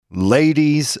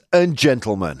Ladies and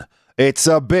gentlemen, it's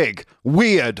a big,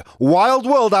 weird, wild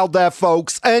world out there,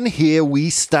 folks, and here we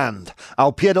stand.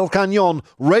 Al pie del cañón,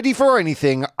 ready for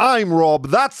anything. I'm Rob,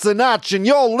 that's Sinach, and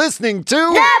you're listening to...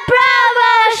 The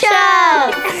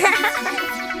Bravo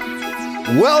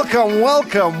Show!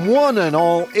 Welcome, one and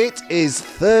all. It is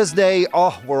Thursday.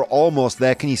 Oh, we're almost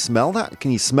there. Can you smell that?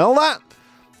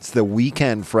 It's the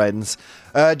weekend, friends.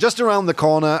 Just around the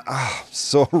corner.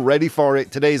 So ready for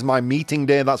it. Today's my meeting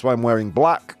day. That's why I'm wearing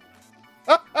black.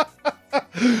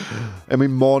 I'm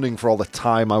in mourning for all the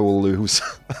time I will lose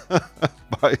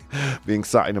by being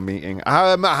sat in a meeting.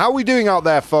 How are we doing out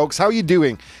there, folks? How are you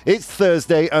doing? It's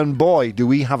Thursday, and boy, do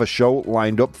we have a show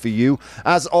lined up for you.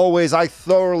 As always, I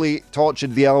thoroughly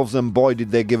tortured the elves, and boy, did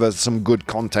they give us some good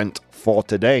content for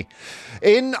today.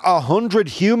 In 100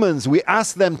 Humans, we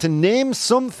asked them to name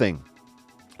something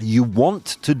you want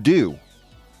to do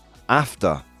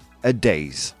after a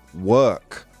day's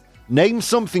work. Name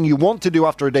something you want to do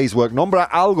after a day's work. Nombra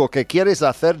algo que quieres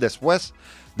hacer después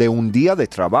de un día de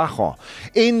trabajo.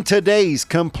 In today's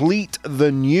Complete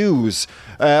the News,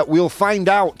 we'll find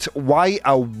out why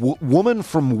a woman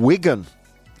from Wigan,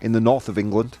 in the north of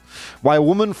England, why a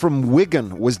woman from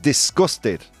Wigan was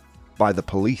disgusted by the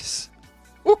police.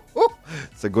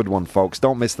 It's a good one, folks.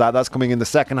 Don't miss that. That's coming in the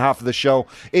second half of the show.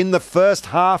 In the first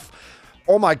half,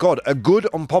 oh my God, a good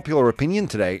unpopular opinion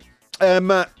today. I'm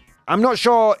not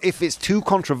sure if it's too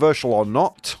controversial or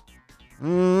not,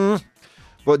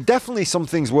 but definitely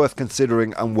something's worth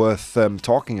considering and worth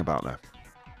talking about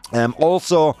now.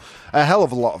 Also, a hell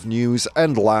of a lot of news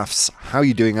and laughs. How are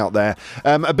you doing out there?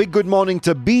 A big good morning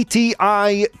to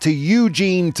BTI, to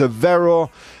Eugene, to Vero,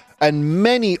 and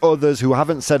many others who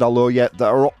haven't said hello yet that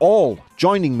are all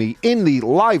joining me in the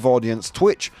live audience,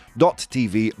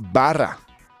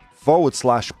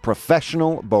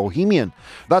 twitch.tv/professional bohemian.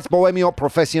 That's Bohemio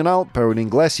Profesional, pero en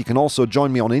inglés. You can also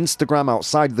join me on Instagram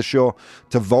outside the show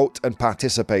to vote and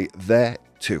participate there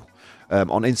too.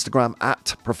 On Instagram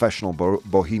at professional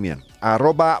bohemian.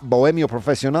 @ Bohemio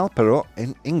Profesional, pero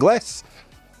en inglés.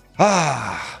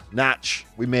 Natch,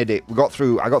 we made it. I got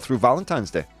through Valentine's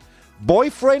Day.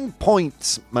 Boyfriend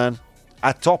points, man,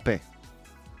 a tope.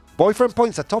 Boyfriend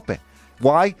points a tope.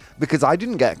 Why? Because I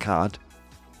didn't get a card.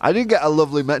 I didn't get a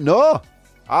lovely... No!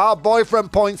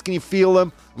 Boyfriend points, can you feel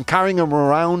them? I'm carrying them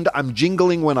around. I'm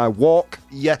jingling when I walk.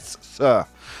 Yes, sir.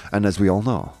 And as we all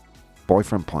know,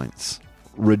 boyfriend points,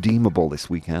 redeemable this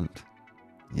weekend.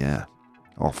 Yeah.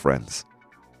 Oh, friends.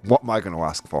 What am I going to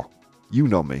ask for? You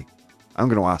know me. I'm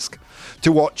going to ask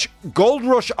to watch Gold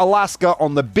Rush Alaska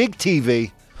on the big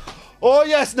TV. Oh,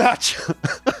 yes, Natch.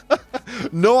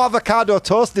 No avocado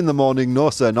toast in the morning.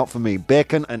 No, sir, not for me.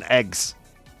 Bacon and eggs.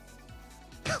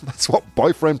 That's what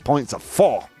boyfriend points are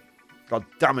for. God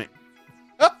damn it.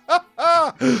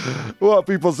 What are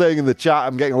people saying in the chat?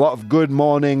 I'm getting a lot of good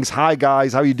mornings. Hi,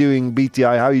 guys. How are you doing,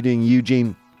 BTI? How are you doing,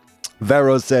 Eugene?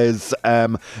 Vero says,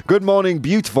 good morning,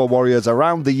 beautiful warriors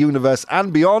around the universe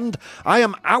and beyond. I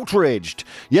am outraged.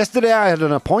 Yesterday I had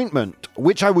an appointment,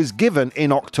 which I was given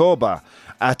in October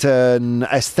at an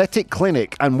aesthetic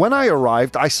clinic. And when I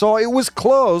arrived, I saw it was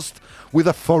closed with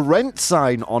a for rent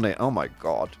sign on it. Oh, my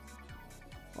God.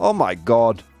 Oh, my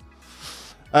God.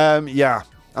 Yeah,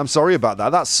 I'm sorry about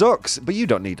that. That sucks. But you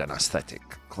don't need an aesthetic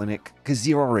clinic because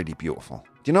you're already beautiful.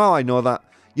 Do you know how I know that?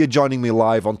 You're joining me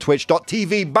live on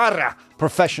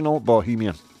twitch.tv/professional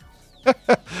bohemian.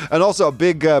 And also a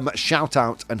big shout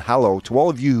out and hello to all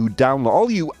of you who download,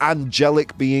 all you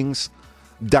angelic beings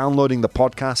downloading the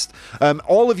podcast.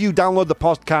 All of you download the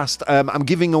podcast. I'm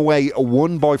giving away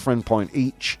one boyfriend point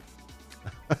each.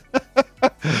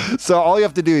 So all you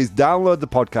have to do is download the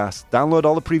podcast, download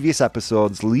all the previous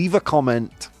episodes, leave a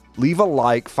comment, leave a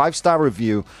like, 5-star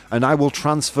review, and I will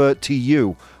transfer to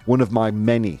you one of my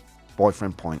many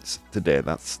boyfriend points today.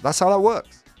 That's how that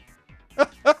works.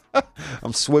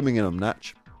 I'm swimming in them,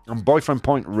 Natch. I'm boyfriend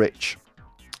point rich.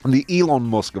 I'm the Elon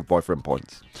Musk of boyfriend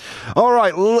points. All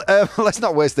right, let's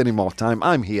not waste any more time.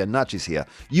 I'm here. Natch is here.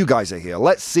 You guys are here.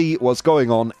 Let's see what's going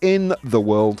on in the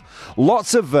world.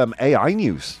 Lots of AI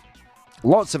news.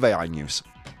 Lots of AI news.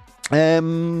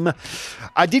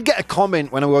 I did get a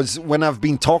comment when I've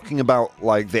been talking about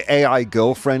like the AI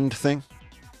girlfriend thing.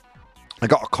 I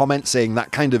got a comment saying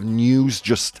that kind of news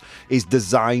just is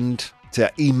designed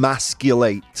to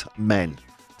emasculate men,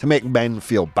 to make men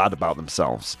feel bad about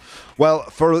themselves. Well,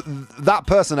 for that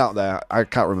person out there, I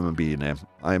can't remember your name.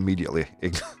 I immediately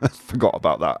forgot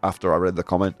about that after I read the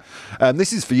comment.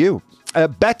 This is for you.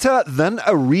 Better than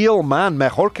a real man.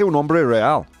 Mejor que un hombre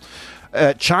real.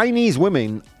 Chinese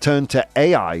women turn to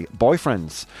AI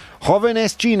boyfriends.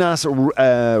 Jóvenes chinas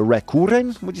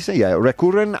recurren, what do you say? Yeah,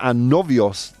 recurren a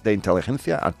novios de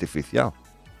inteligencia artificial.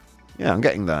 Yeah, I'm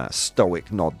getting the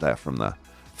stoic nod there from the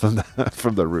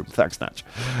room. Thanks, Natch.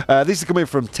 This is coming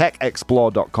from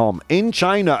techexplore.com. In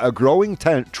China, a growing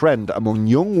trend among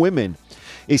young women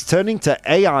is turning to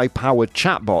AI-powered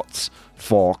chatbots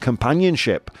for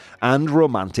companionship and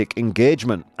romantic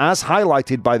engagement, as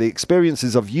highlighted by the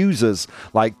experiences of users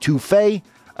like Tu Fei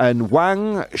and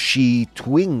Wang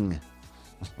Shitwing.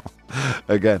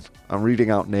 Again, I'm reading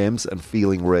out names and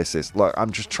feeling racist. Look, I'm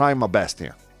just trying my best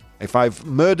here. If I've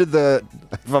murdered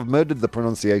the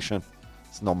pronunciation,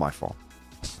 it's not my fault.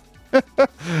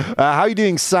 How are you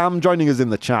doing, Sam? Joining us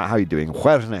in the chat. How are you doing?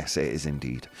 Juernes, it is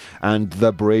indeed. And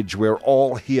the bridge, we're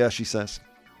all here, she says.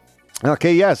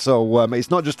 Okay, yeah, so it's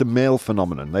not just a male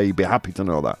phenomenon. They'd be happy to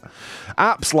know that.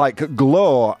 Apps like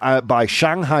Glow by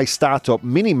Shanghai startup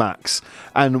Minimax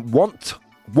and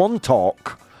One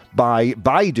Talk by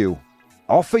Baidu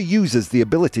offer users the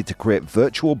ability to create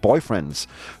virtual boyfriends,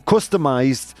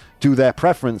 customized to their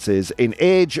preferences in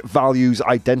age, values,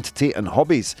 identity, and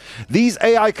hobbies. These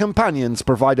AI companions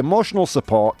provide emotional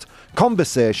support,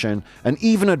 conversation, and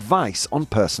even advice on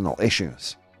personal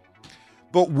issues.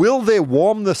 But will they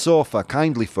warm the sofa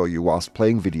kindly for you whilst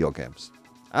playing video games?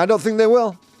 I don't think they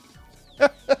will.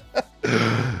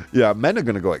 Yeah, men are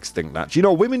going to go extinct, Natch. You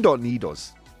know, women don't need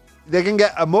us. They can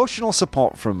get emotional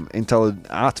support from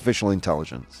artificial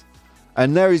intelligence.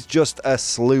 And there is just a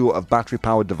slew of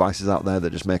battery-powered devices out there that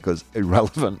just make us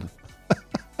irrelevant.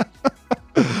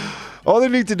 All they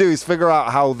need to do is figure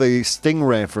out how the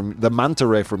the manta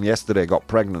ray from yesterday got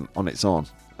pregnant on its own.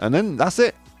 And then that's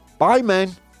it. Bye,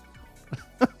 men.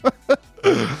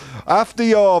 After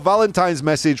your Valentine's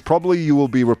message, probably you will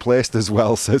be replaced as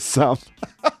well, says Sam.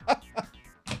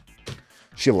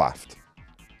 She laughed.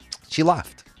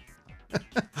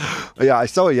 Yeah, I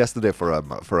saw her yesterday for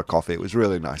a coffee. It was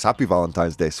really nice. Happy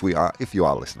Valentine's Day, sweetheart, if you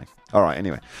are listening. All right,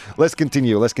 anyway, let's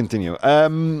continue.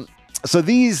 So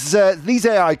these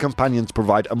AI companions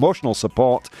provide emotional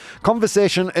support,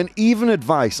 conversation, and even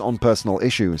advice on personal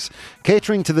issues,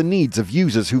 catering to the needs of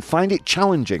users who find it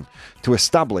challenging to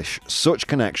establish such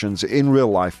connections in real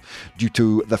life due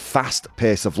to the fast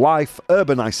pace of life,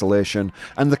 urban isolation,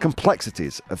 and the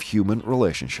complexities of human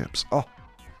relationships. Oh,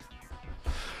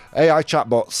 AI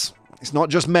chatbots. It's not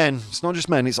just men.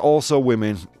 It's also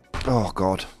women. Oh,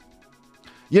 God.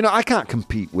 You know, I can't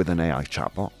compete with an AI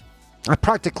chatbot. I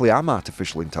practically am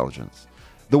artificial intelligence.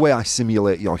 The way I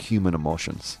simulate your human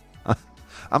emotions.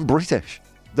 I'm British.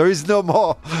 There is no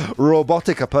more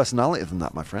robotic a personality than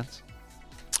that, my friends.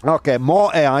 Okay,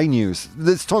 more AI news.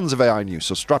 There's tons of AI news,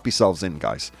 so strap yourselves in,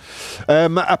 guys.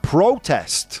 A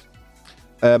protest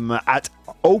at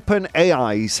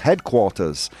OpenAI's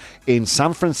headquarters in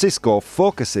San Francisco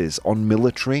focuses on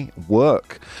military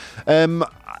work.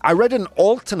 I read an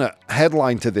alternate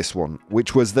headline to this one,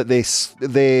 which was that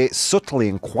they subtly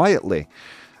and quietly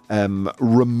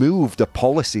removed a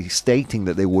policy stating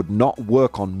that they would not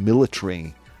work on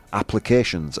military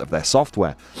applications of their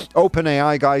software.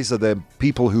 OpenAI, guys, are the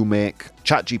people who make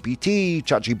ChatGPT,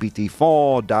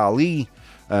 ChatGPT-4, DALL-E,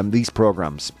 these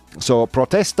programs. So,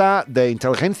 protesta de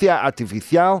inteligencia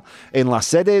artificial en la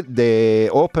sede de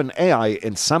OpenAI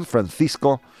en San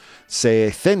Francisco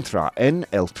se centra en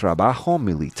el trabajo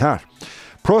militar.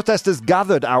 Protesters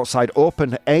gathered outside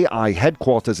OpenAI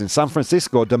headquarters in San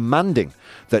Francisco demanding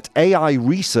that AI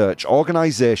research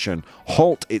organization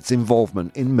halt its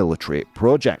involvement in military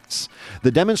projects.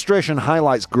 The demonstration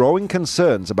highlights growing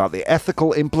concerns about the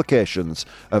ethical implications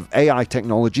of AI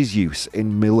technology's use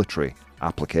in military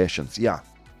applications. Yeah.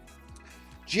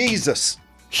 Jesus.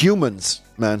 Humans,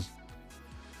 man.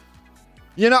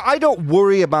 You know, I don't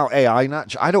worry about AI,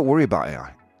 Natch. I don't worry about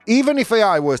AI. Even if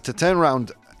AI was to turn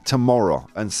around tomorrow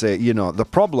and say, you know, the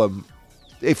problem,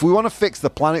 if we want to fix the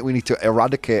planet, we need to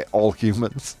eradicate all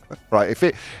humans, right?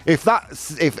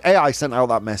 If AI sent out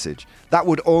that message, that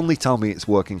would only tell me it's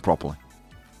working properly.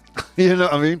 You know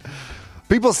what I mean?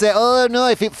 People say, oh no,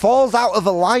 if it falls out of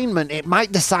alignment, it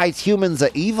might decide humans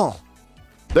are evil.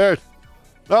 Dude,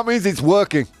 that means it's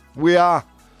working. We are.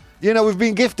 You know, we've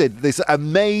been gifted this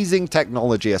amazing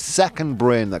technology, a second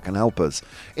brain that can help us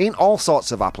in all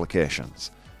sorts of applications.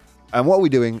 And what are we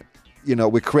doing? You know,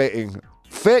 we're creating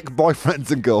fake boyfriends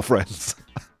and girlfriends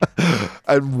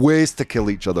and ways to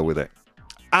kill each other with it.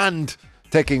 And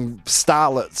taking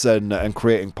starlets and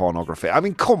creating pornography. I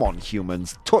mean, come on,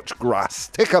 humans. Touch grass.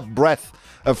 Take a breath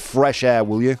of fresh air,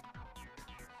 will you?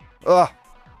 Ugh.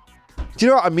 Do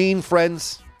you know what I mean,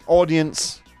 friends?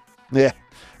 Audience? Yeah.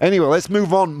 Anyway, let's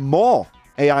move on. More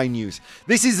AI news.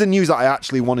 This is the news that I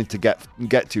actually wanted to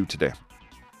get to today.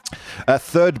 A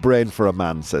third brain for a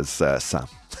man, says Sam.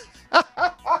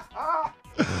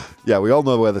 Yeah, we all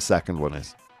know where the second one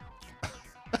is.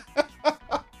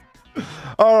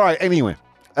 All right, anyway.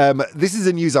 This is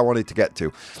the news I wanted to get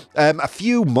to. A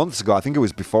few months ago, I think it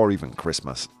was before even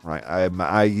Christmas, right?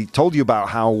 I told you about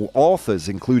how authors,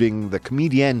 including the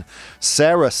comedian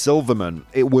Sarah Silverman,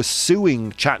 was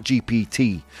suing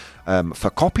ChatGPT for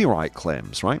copyright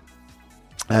claims, right?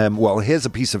 Well, here's a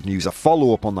piece of news, a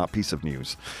follow-up on that piece of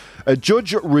news. A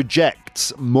judge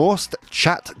rejects most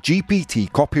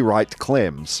ChatGPT copyright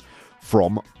claims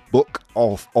from book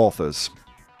authors.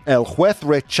 El juez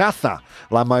rechaza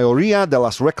la mayoría de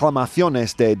las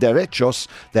reclamaciones de derechos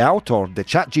de autor de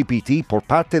ChatGPT por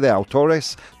parte de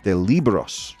autores de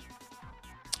libros.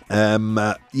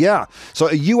 So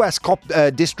a U.S.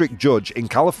 district judge in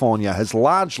California has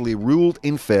largely ruled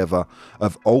in favor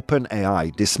of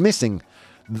OpenAI, dismissing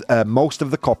most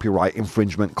of the copyright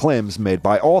infringement claims made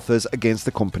by authors against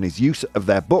the company's use of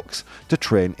their books to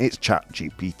train its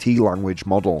ChatGPT language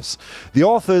models. The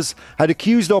authors had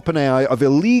accused OpenAI of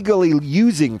illegally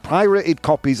using pirated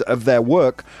copies of their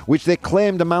work, which they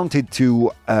claimed amounted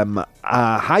to a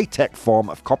high-tech form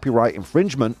of copyright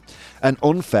infringement and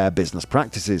unfair business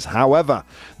practices. However,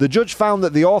 the judge found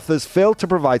that the authors failed to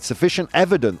provide sufficient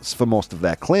evidence for most of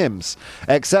their claims,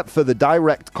 except for the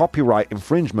direct copyright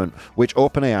infringement, which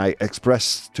OpenAI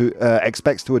expects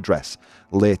to address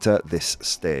later this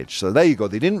stage. So there you go.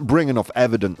 They didn't bring enough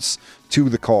evidence to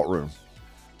the courtroom.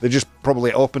 They just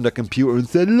probably opened a computer and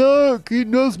said, "Look, he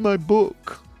knows my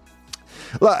book."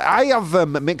 Look, I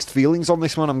have mixed feelings on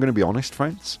this one, I'm going to be honest,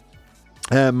 friends.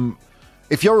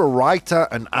 If you're a writer,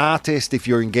 an artist, if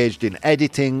you're engaged in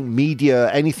editing,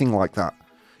 media, anything like that,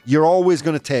 you're always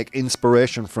going to take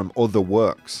inspiration from other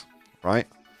works, right?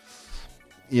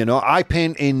 You know, I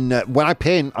paint in, when I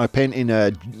paint in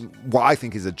what I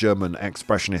think is a German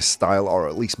expressionist style, or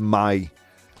at least my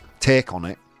take on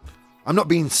it. I'm not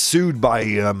being sued by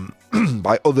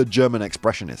by other German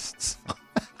expressionists.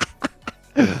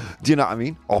 Do you know what I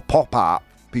mean? Or pop art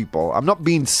people. I'm not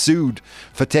being sued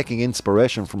for taking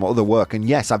inspiration from other work. And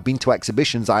yes, I've been to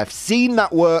exhibitions. I have seen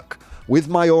that work with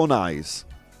my own eyes.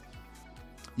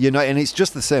 You know, and it's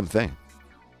just the same thing.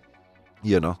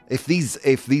 You know, if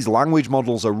these language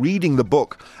models are reading the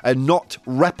book and not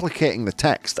replicating the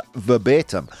text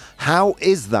verbatim, how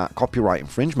is that copyright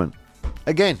infringement?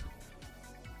 Again,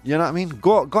 you know what I mean?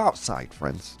 Go outside,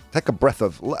 friends. Take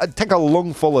a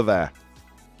lungful of air.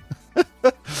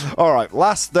 All right,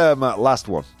 last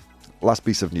one. Last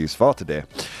piece of news for today.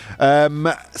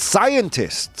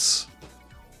 Scientists,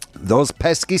 those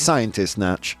pesky scientists,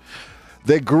 Natch,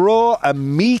 they grow a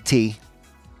meaty,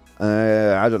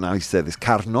 I don't know how you say this,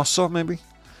 carnoso maybe?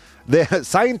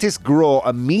 Scientists grow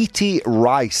a meaty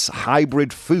rice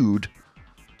hybrid food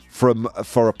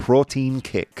for a protein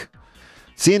kick.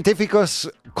 Científicos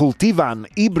cultivan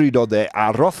híbrido de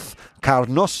arroz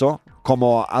carnoso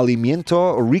como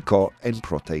alimento rico en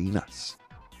proteínas.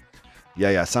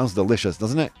 Yeah, sounds delicious,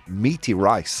 doesn't it? Meaty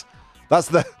rice. That's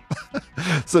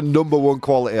the number one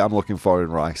quality I'm looking for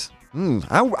in rice.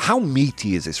 How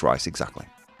meaty is this rice exactly?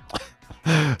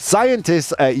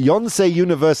 Scientists at Yonsei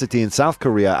University in South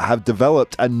Korea have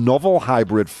developed a novel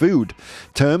hybrid food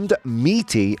termed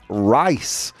Meaty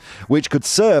rice, which could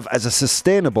serve as a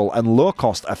sustainable and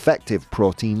low-cost effective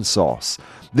protein source.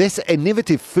 This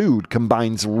innovative food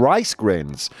combines rice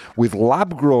grains with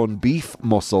lab-grown beef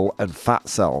muscle and fat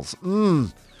cells.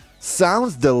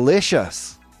 Sounds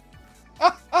delicious.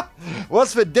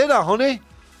 What's for dinner, honey?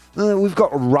 We've got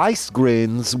rice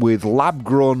grains with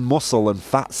lab-grown muscle and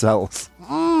fat cells.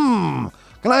 Can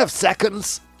I have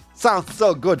seconds? Sounds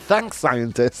so good. Thanks,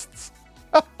 scientists.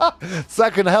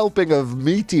 Second helping of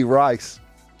meaty rice.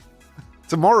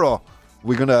 Tomorrow,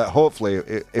 we're going to, hopefully,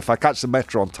 if I catch the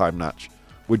metro on time, Natch,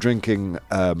 we're drinking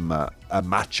a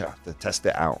matcha to test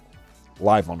it out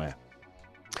live on air.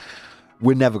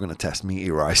 We're never going to test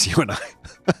meaty rice, you and I.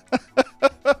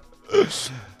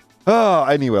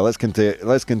 Anyway, let's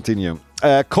continue.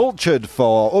 Cultured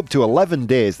for up to 11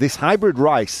 days, this hybrid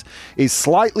rice is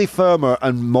slightly firmer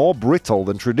and more brittle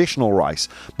than traditional rice,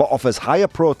 but offers higher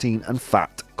protein and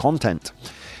fat content.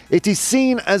 It is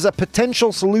seen as a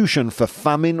potential solution for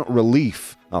famine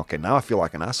relief. Okay, now I feel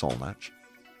like an asshole, Match.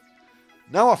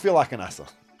 Now I feel like an asshole.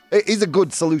 It is a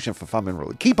good solution for famine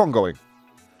relief. Keep on going,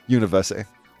 university.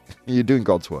 You're doing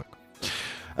God's work.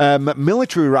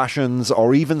 military rations,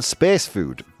 or even space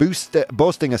food,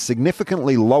 boasting a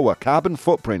significantly lower carbon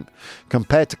footprint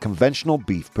compared to conventional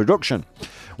beef production.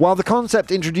 While the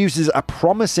concept introduces a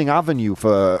promising avenue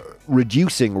for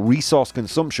reducing resource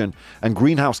consumption and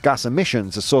greenhouse gas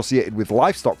emissions associated with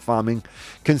livestock farming,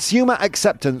 consumer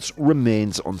acceptance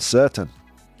remains uncertain.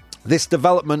 This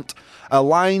development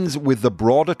aligns with the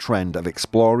broader trend of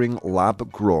exploring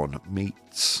lab-grown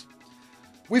meats.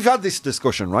 We've had this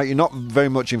discussion, right? You're not very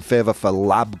much in favour for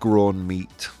lab-grown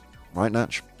meat, right,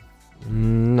 Natch?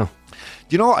 No. Do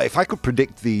you know what? If I could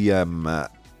predict the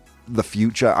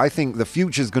future, I think the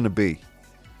future is going to be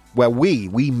where we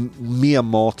mere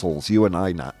mortals, you and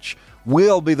I, Natch,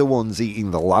 we'll be the ones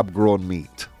eating the lab-grown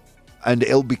meat, and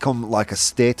it'll become like a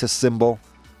status symbol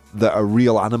that a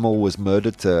real animal was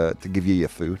murdered to give you your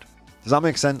food. Does that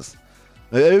make sense?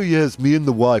 Oh yes, me and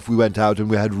the wife, we went out and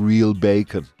we had real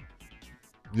bacon.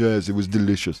 Yes, it was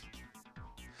delicious.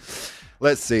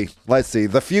 Let's see.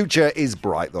 The future is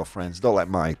bright though, friends. Don't let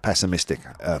my pessimistic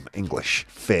English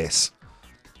face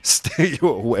steer you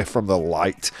away from the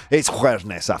light. It's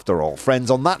Jueves after all.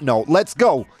 Friends, on that note, let's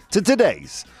go to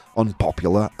today's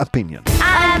Unpopular Opinion.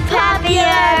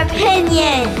 Unpopular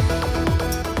opinion.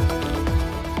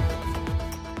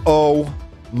 Oh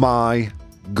my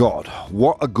God,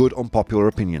 what a good unpopular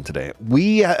opinion today.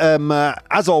 We,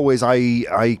 as always,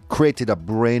 I created a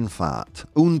brain fart,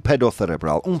 un pedo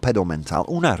cerebral, un pedo mental,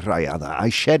 una rayada. I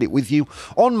shared it with you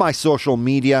on my social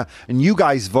media, and you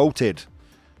guys voted.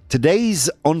 Today's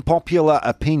unpopular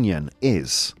opinion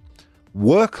is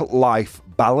work-life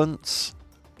balance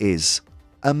is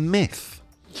a myth.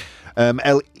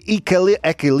 El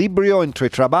equilibrio entre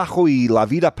trabajo y la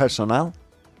vida personal.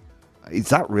 Is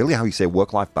that really how you say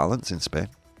work-life balance in Spain?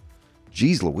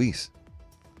 Jeez Louise.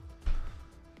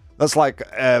 That's like,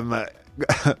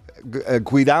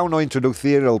 cuidado no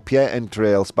introducir el pie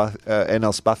entre el en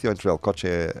el espacio entre el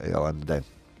coche y el andén.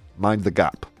 Mind the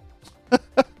gap.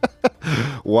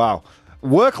 Wow.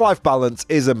 Work-life balance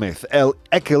is a myth. El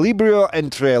equilibrio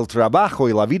entre el trabajo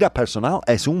y la vida personal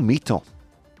es un mito.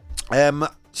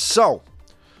 So,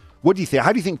 what do you think?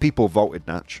 How do you think people voted,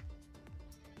 Natch?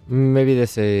 Maybe they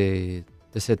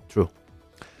said true.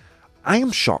 I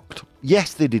am shocked.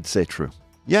 Yes, they did say true.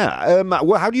 Yeah.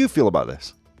 Well, how do you feel about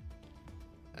this?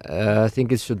 I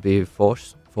think it should be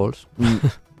false.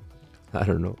 I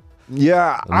don't know.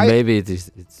 Yeah. Maybe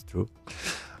it's true.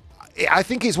 I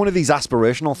think it's one of these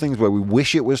aspirational things where we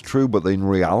wish it was true, but in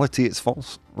reality it's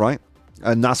false, right?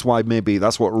 And that's what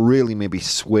really maybe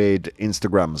swayed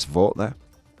Instagram's vote there.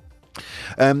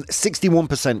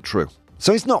 61% true.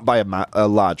 So it's not by a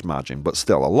large margin, but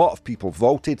still, a lot of people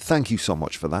voted. Thank you so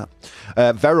much for that.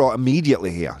 Vero immediately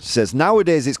here says,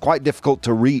 nowadays it's quite difficult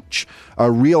to reach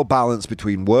a real balance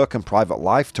between work and private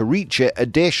life. To reach it, a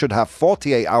day should have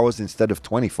 48 hours instead of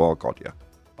 24. God, yeah.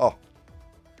 Oh.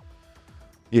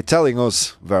 You're telling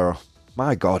us, Vero.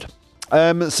 My God.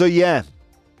 So yeah,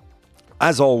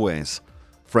 as always,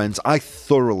 friends, I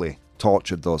thoroughly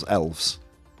tortured those elves.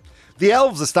 The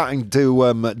elves are starting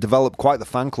to develop quite the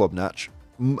fan club, Natch.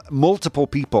 Multiple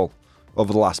people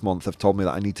over the last month have told me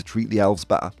that I need to treat the elves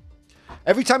better.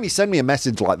 Every time you send me a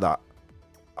message like that,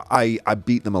 I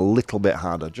beat them a little bit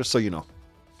harder, just so you know.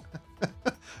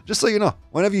 Just so you know.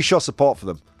 Whenever you show support for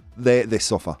them, they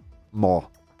suffer more.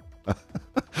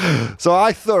 So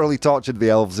I thoroughly tortured the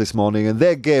elves this morning, and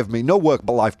they gave me no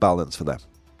work-life balance for them.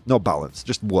 No balance,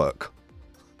 just work.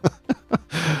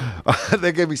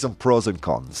 They gave me some pros and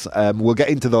cons. We'll get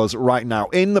into those right now.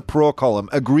 In the pro column,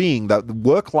 agreeing that the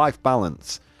work-life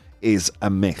balance is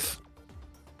a myth.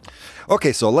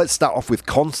 Okay, so let's start off with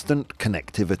constant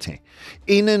connectivity.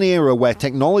 In an era where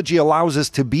technology allows us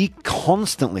to be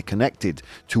constantly connected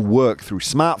to work through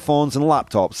smartphones and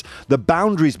laptops, the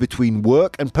boundaries between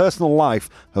work and personal life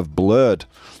have blurred.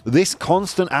 This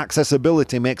constant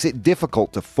accessibility makes it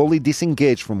difficult to fully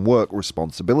disengage from work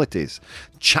responsibilities,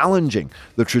 challenging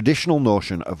the traditional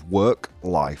notion of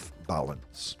work-life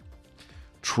balance.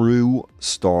 True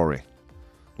story.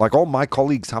 Like, all my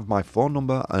colleagues have my phone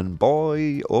number, and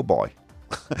boy, oh boy.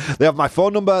 They have my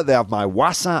phone number, they have my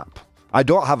WhatsApp. I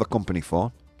don't have a company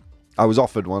phone. I was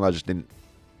offered one, I just didn't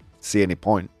see any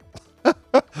point.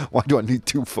 Why do I need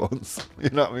two phones? You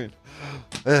know what I mean?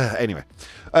 Anyway.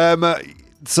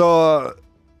 So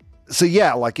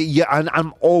yeah, and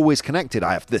I'm always connected.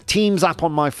 I have the Teams app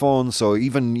on my phone, so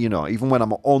even when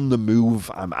I'm on the move,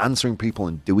 I'm answering people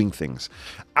and doing things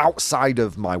outside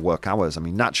of my work hours. I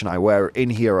mean, Natch and I were in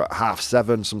here at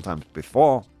 7:30, sometimes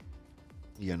before,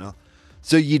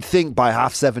 So you'd think by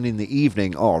 7:30 in the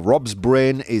evening, Rob's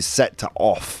brain is set to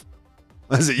off,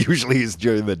 as it usually is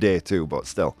during the day too, but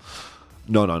still.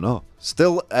 No.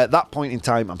 Still, at that point in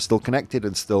time, I'm still connected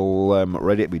and still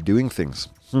ready to be doing things.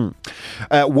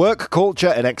 Work culture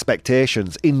and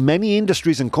expectations. In many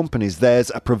industries and companies,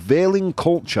 there's a prevailing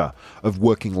culture of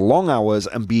working long hours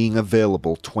and being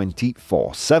available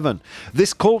 24/7.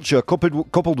 This culture,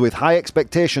 coupled with high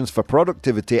expectations for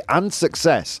productivity and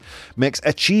success, makes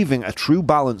achieving a true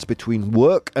balance between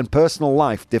work and personal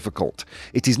life difficult.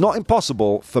 It is not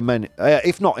impossible for many,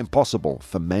 if not impossible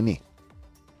for many.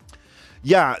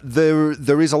 Yeah,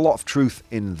 there is a lot of truth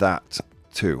in that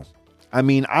too. I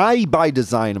mean, I by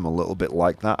design am a little bit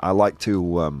like that. I like to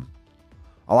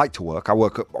work. I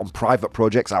work on private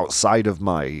projects outside of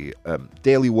my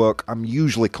daily work. I'm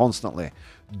usually constantly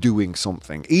doing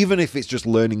something, even if it's just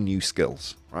learning new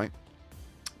skills, right?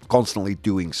 Constantly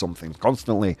doing something,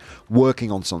 constantly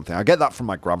working on something. I get that from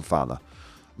my grandfather.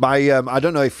 I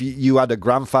don't know if you had a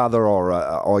grandfather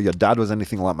or your dad was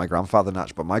anything like my grandfather,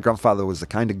 Natch, but my grandfather was the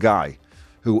kind of guy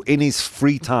who, in his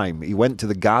free time, he went to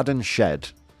the garden shed,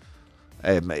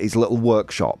 his little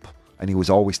workshop, and he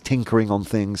was always tinkering on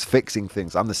things, fixing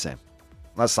things. I'm the same.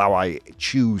 That's how I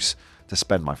choose to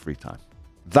spend my free time.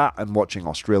 That and watching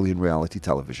Australian reality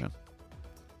television.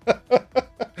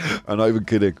 I'm not even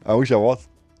kidding. I wish I was.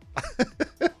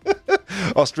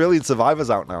 Australian Survivor's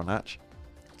out now, Natch.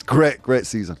 It's great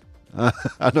season.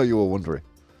 I know you were wondering.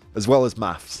 As well as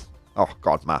maths. Oh,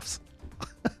 God, maths.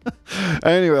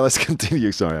 Anyway, let's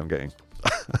continue. Sorry, I'm getting...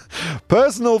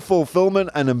 Personal fulfillment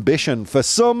and ambition. For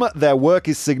some, their work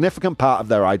is a significant part of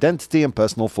their identity and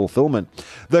personal fulfillment.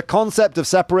 The concept of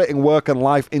separating work and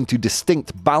life into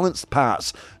distinct, balanced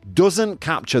parts doesn't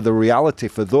capture the reality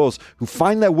for those who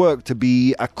find their work to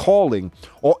be a calling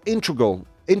or integral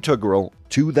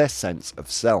to their sense of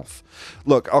self.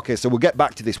 Look, okay, so we'll get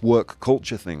back to this work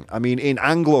culture thing. I mean, in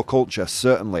Anglo culture,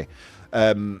 certainly,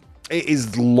 it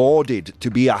is lauded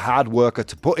to be a hard worker,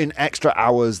 to put in extra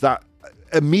hours. That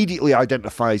immediately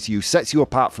identifies you, sets you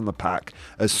apart from the pack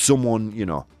as someone,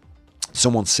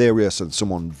 someone serious and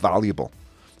someone valuable.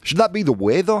 Should that be the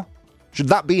way, though? Should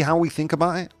that be how we think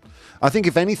about it? I think,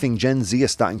 if anything, Gen Z are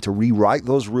starting to rewrite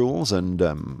those rules, and,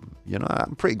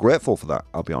 I'm pretty grateful for that,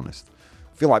 I'll be honest.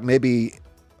 I feel like maybe,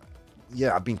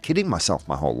 I've been kidding myself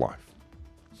my whole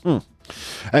life.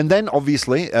 And then,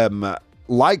 obviously,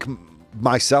 like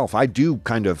myself, I do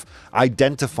kind of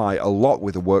identify a lot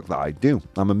with the work that I do.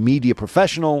 I'm a media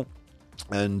professional,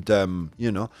 and,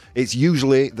 it's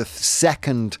usually the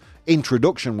second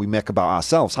introduction we make about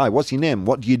ourselves. Hi, what's your name?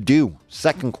 What do you do?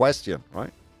 Second question,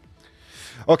 right?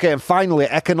 Okay, and finally,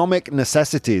 economic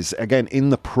necessities. Again, in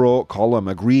the pro column,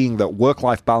 agreeing that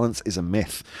work-life balance is a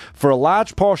myth. For a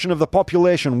large portion of the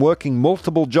population, working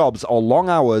multiple jobs or long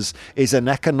hours is an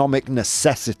economic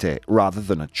necessity rather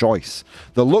than a choice.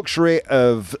 The luxury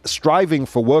of striving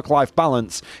for work-life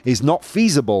balance is not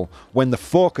feasible when the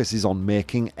focus is on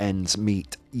making ends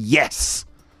meet. Yes.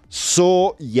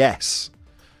 So, yes.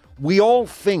 We all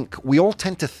tend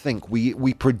to think,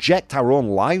 we project our own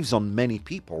lives on many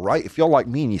people, right? If you're like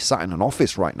me and you're sat in an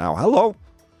office right now, hello.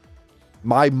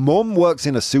 My mum works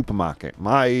in a supermarket.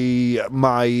 My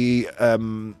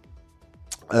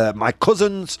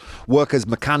cousins work as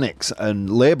mechanics and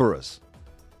laborers.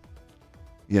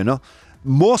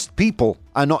 Most people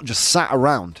are not just sat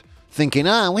around thinking,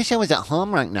 I wish I was at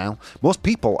home right now. Most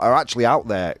people are actually out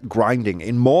there grinding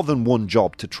in more than one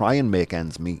job to try and make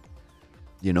ends meet.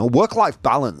 Work-life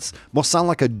balance must sound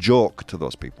like a joke to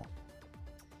those people.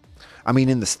 I mean,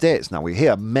 in the States now, we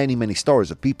hear many, many stories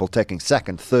of people taking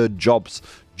second, third jobs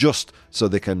just so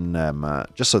they can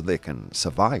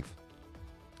survive.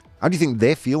 How do you think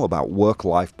they feel about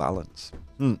work-life balance?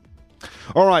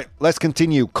 All right, let's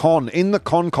continue. In the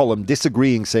con column,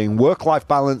 disagreeing, saying work-life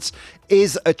balance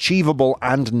is achievable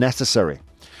and necessary.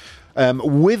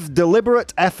 With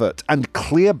deliberate effort and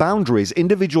clear boundaries,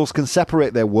 individuals can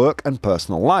separate their work and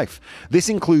personal life. This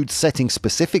includes setting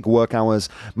specific work hours,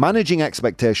 managing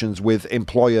expectations with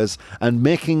employers, and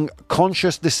making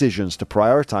conscious decisions to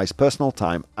prioritize personal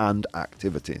time and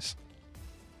activities.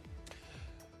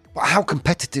 But how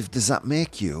competitive does that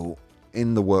make you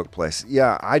in the workplace?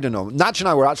 Yeah, I don't know. Natch and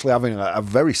I were actually having a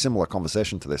very similar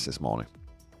conversation to this morning.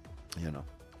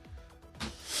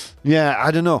 Yeah,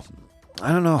 I don't know.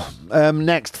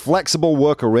 Next, flexible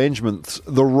work arrangements.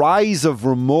 The rise of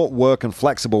remote work and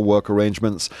flexible work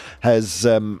arrangements has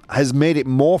made it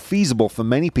more feasible for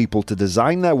many people to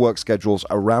design their work schedules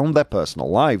around their personal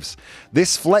lives.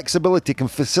 This flexibility can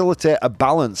facilitate a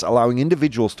balance, allowing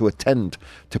individuals to attend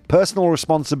to personal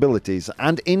responsibilities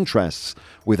and interests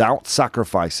without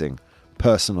sacrificing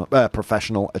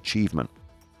professional achievement.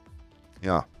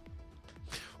 Yeah.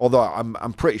 Although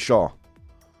I'm pretty sure,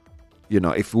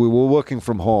 if we were working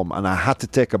from home and I had to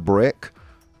take a break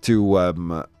to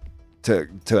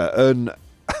earn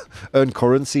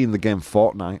currency in the game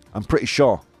Fortnite, I'm pretty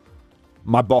sure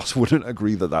my boss wouldn't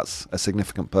agree that that's a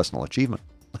significant personal achievement.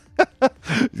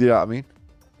 You know what I mean?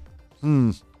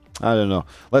 I don't know.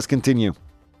 Let's continue.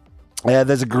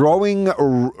 There's a growing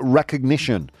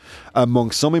recognition among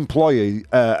some employers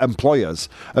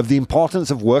of the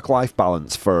importance of work-life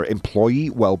balance for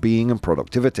employee well-being and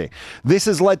productivity. This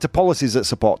has led to policies that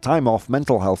support time off,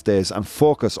 mental health days, and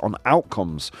focus on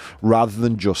outcomes rather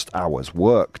than just hours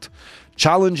worked,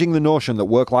 challenging the notion that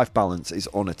work-life balance is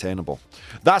unattainable.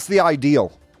 That's the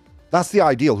ideal.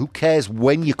 Who cares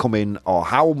when you come in or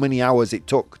how many hours it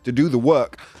took to do the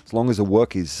work, as long as the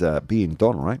work is being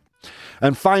done, right?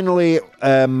 And finally,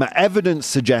 evidence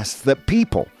suggests that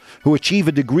people who achieve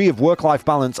a degree of work-life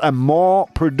balance are more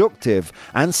productive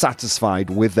and satisfied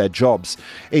with their jobs,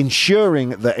 ensuring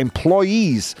that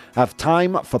employees have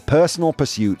time for personal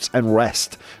pursuits and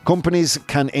rest. Companies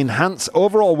can enhance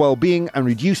overall well-being and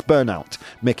reduce burnout,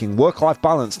 making work-life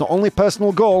balance not only a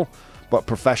personal goal, but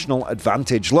professional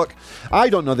advantage. Look, I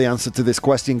don't know the answer to this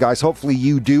question, guys. Hopefully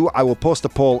you do. I will post a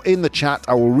poll in the chat.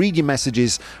 I will read your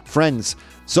messages. Friends,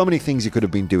 so many things you could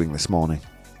have been doing this morning.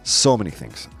 So many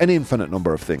things. An infinite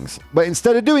number of things. But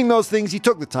instead of doing those things, you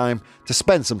took the time to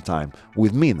spend some time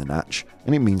with me in the Natch,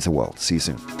 and it means the world. See you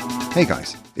soon. Hey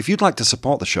guys, if you'd like to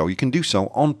support the show, you can do so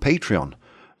on Patreon.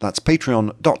 That's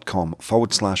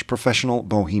patreon.com/professional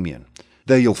bohemian.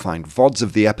 There you'll find VODs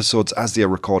of the episodes as they are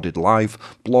recorded live,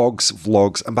 blogs,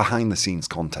 vlogs, and behind-the-scenes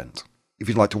content. If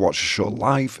you'd like to watch the show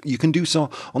live, you can do so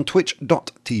on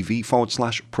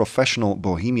twitch.tv/professional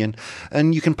bohemian,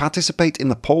 and you can participate in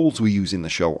the polls we use in the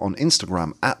show on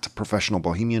Instagram @professional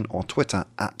bohemian or Twitter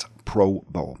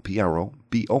 @probo,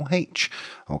 PROBOH.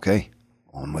 Okay,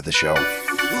 on with the show.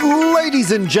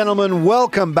 Ladies and gentlemen,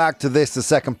 welcome back to the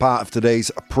second part of today's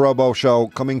Probo show,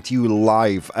 coming to you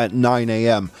live at 9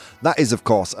 a.m. That is, of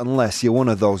course, unless you're one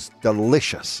of those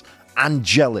delicious,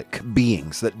 angelic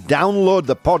beings that download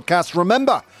the podcast.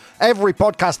 Remember, every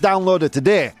podcast downloader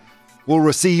today will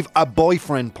receive a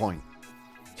boyfriend point.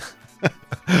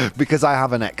 Because I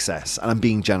have an excess and I'm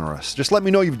being generous. Just let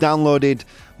me know you've downloaded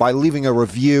by leaving a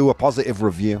review, a positive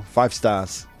review, 5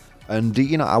 stars. And,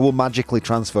 I will magically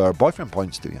transfer boyfriend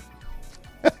points to you.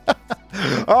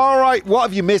 All right, what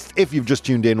have you missed if you've just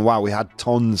tuned in? Wow, we had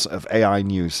tons of AI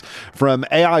news. From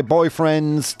AI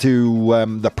boyfriends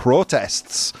to the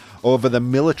protests over the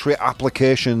military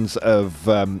applications of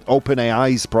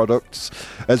OpenAI's products,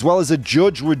 as well as a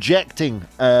judge rejecting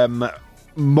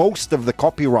most of the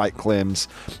copyright claims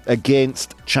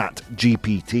against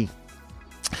ChatGPT.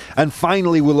 And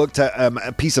finally, we looked at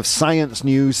a piece of science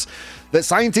news that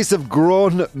scientists have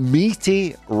grown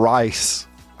meaty rice.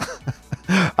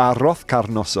 Arroz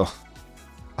carnoso.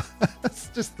 It's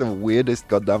just the weirdest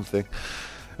goddamn thing.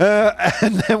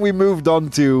 And then we moved on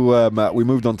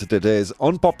to today's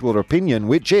unpopular opinion,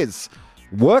 which is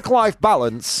work-life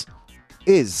balance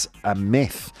is a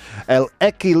myth. El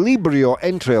equilibrio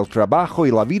entre el trabajo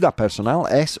y la vida personal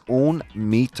es un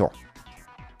mito.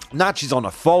 Natch is on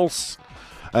a false.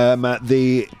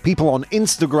 The people on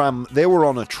Instagram, they were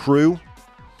on a true.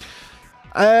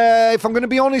 If I'm going to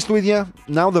be honest with you,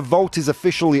 now the vote is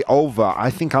officially over. I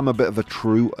think I'm a bit of a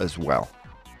true as well.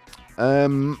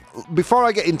 Before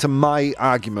I get into my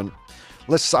argument,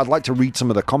 I'd like to read some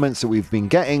of the comments that we've been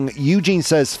getting. Eugene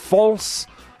says, false,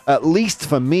 at least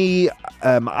for me.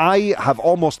 I have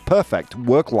almost perfect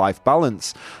work-life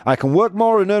balance. I can work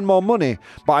more and earn more money,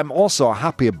 but I'm also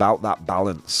happy about that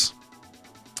balance.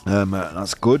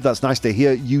 That's good. That's nice to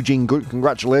hear, Eugene. Good.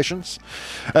 Congratulations.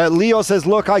 Leo says,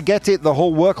 look, I get it. The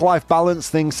whole work-life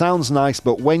balance thing sounds nice,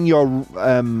 but when you're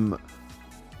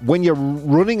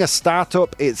running a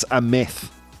startup, it's a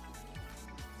myth.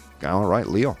 All right,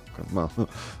 Leo. Well,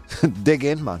 dig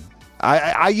in, man.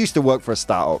 I used to work for a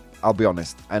startup, I'll be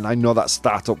honest, and I know that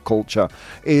startup culture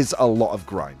is a lot of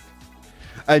grind.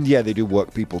 And yeah, they do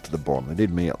work people to the bone. They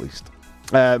did me, at least.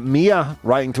 Mia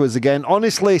writing to us again.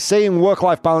 Honestly, saying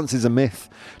work-life balance is a myth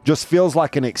just feels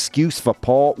like an excuse for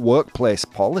poor workplace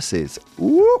policies.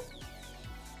 Ooh.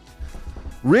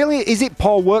 Really? Is it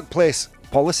poor workplace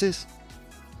policies?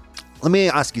 Let me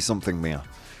ask you something, Mia.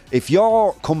 If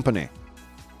your company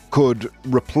could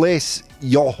replace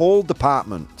your whole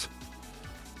department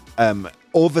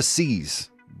overseas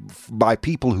by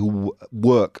people who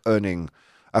work earning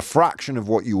a fraction of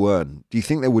what you earn, do you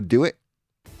think they would do it?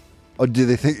 Or do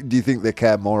you think they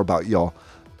care more about how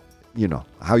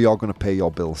you're going to pay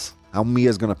your bills? How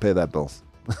Mia's going to pay their bills?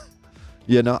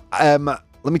 Let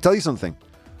me tell you something.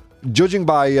 Judging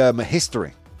by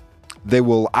history, They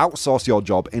will outsource your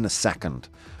job in a second,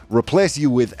 replace you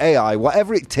with AI,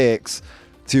 whatever it takes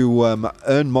to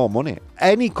earn more money.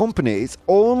 Any company, its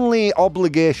only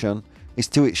obligation is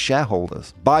to its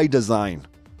shareholders by design.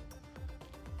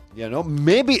 You know,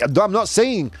 maybe, I'm not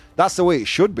saying that's the way it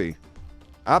should be.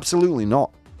 Absolutely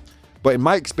not. But in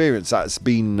my experience, that's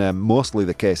been mostly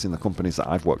the case in the companies that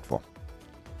I've worked for.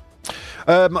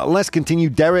 Let's continue.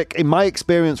 Derek, in my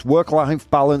experience, work-life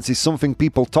balance is something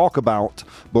people talk about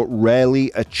but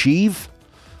rarely achieve.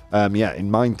 Yeah, in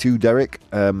mine too, Derek.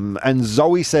 And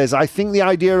Zoe says, I think the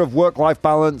idea of work-life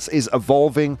balance is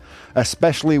evolving,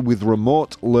 especially with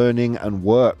remote learning and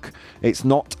work. It's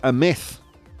not a myth,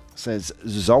 says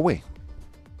Zoe.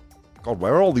 God,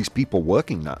 where are all these people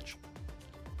working, Natch?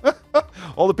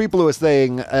 All the people who are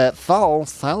saying,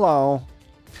 false, hello.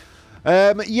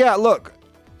 Yeah, look.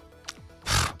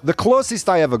 The closest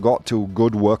I ever got to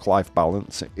good work-life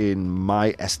balance, in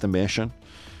my estimation,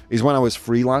 is when I was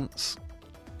freelance.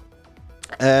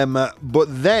 But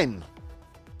then,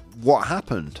 what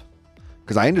happened?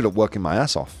 Because I ended up working my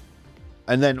ass off.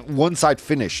 And then once I'd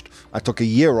finished, I took a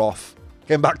year off,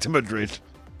 came back to Madrid.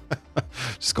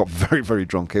 Just got very, very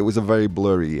drunk. It was a very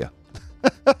blurry year.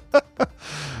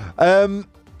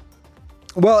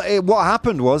 What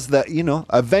happened was that, you know,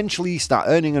 eventually you start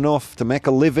earning enough to make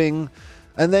a living,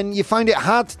 and then you find it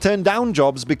hard to turn down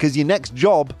jobs because your next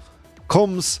job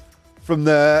comes from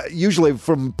usually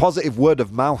from positive word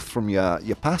of mouth from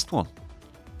your past one.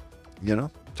 You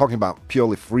know, talking about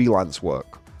purely freelance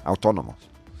work, autonomous.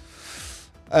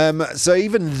 So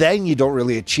even then you don't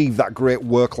really achieve that great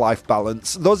work-life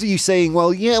balance. Those of you saying,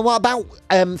 well, yeah, what about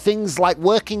things like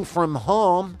working from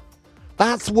home?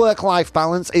 That's work-life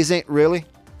balance, is it really?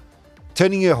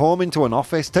 Turning your home into an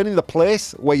office, turning the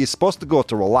place where you're supposed to go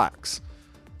to relax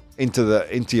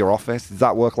into your office. Is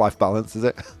that work-life balance, is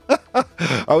it?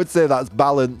 I would say that's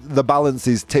balance. The balance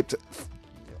is tipped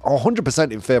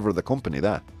 100% in favor of the company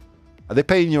there. Are they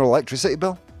paying your electricity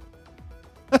bill?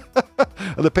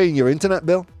 Are they paying your internet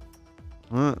bill?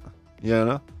 You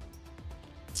know?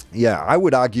 Yeah, I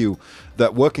would argue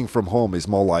that working from home is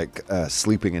more like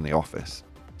sleeping in the office.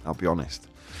 I'll be honest.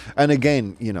 And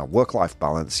again, you know, work-life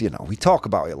balance, you know, we talk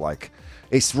about it like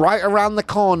it's right around the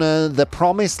corner, the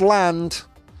promised land.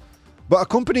 But a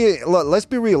company, look, let's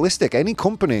be realistic. Any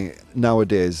company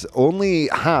nowadays only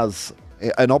has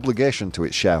an obligation to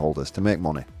its shareholders to make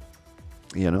money.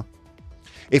 You know?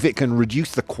 If it can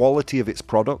reduce the quality of its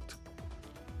product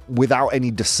without any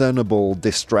discernible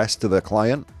distress to the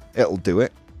client, it'll do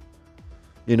it.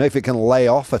 You know, if it can lay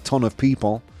off a ton of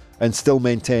people and still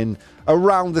maintain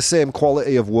around the same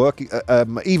quality of work,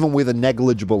 even with a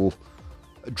negligible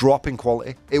drop in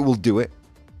quality, it will do it.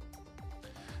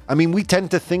 I mean, we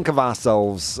tend to think of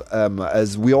ourselves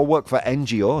as we all work for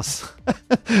NGOs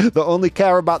that only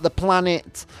care about the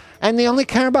planet and they only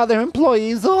care about their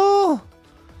employees. Oh,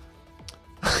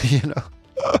 you know,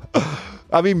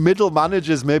 I mean, middle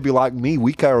managers maybe like me,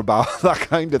 we care about that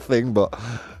kind of thing, but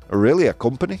really a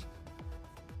company,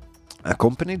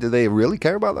 do they really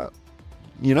care about that?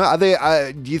 You know, are they?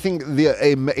 Do you think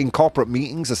in corporate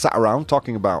meetings are sat around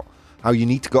talking about how you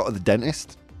need to go to the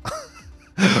dentist?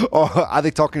 Or are they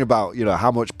talking about, you know,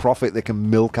 how much profit they can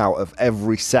milk out of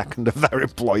every second of their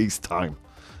employees' time?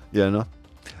 You know,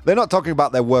 they're not talking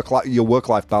about your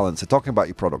work-life balance. They're talking about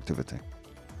your productivity.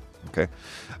 Okay,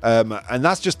 and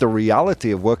that's just the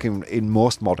reality of working in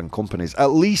most modern companies,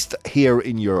 at least here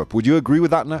in Europe. Would you agree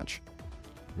with that, Natch?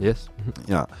 Yes.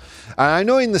 Yeah. And I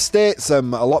know in the States, a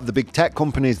lot of the big tech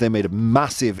companies, they made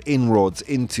massive inroads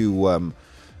into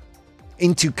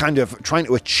kind of trying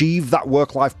to achieve that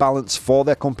work-life balance for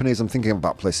their companies. I'm thinking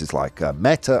about places like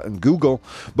Meta and Google,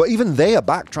 but even they are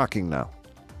backtracking now.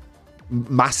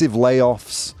 Massive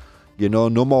layoffs, you know,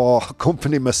 no more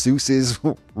company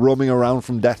masseuses roaming around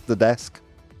from desk to desk.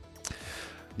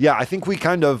 Yeah, I think we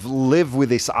kind of live with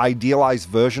this idealized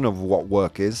version of what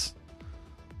work is,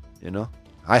 you know.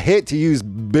 I hate to use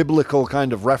biblical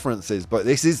kind of references, but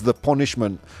this is the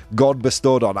punishment God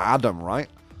bestowed on Adam, right?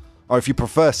 Or if you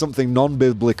prefer something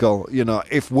non-biblical, you know,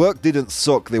 if work didn't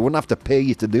suck, they wouldn't have to pay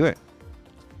you to do it.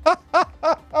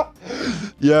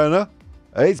 Yeah, no?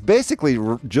 It's basically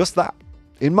just that,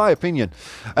 in my opinion.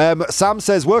 Sam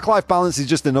says, work-life balance is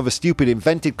just another stupid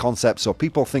invented concept, so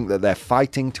people think that they're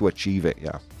fighting to achieve it.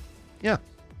 Yeah. Yeah.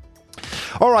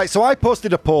 All right, so I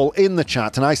posted a poll in the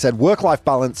chat, and I said work-life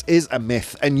balance is a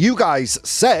myth. And you guys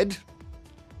said...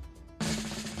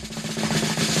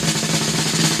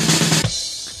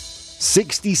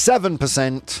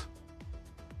 67%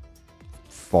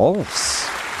 false.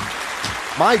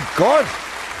 My God.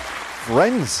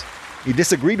 Friends, you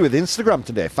disagreed with Instagram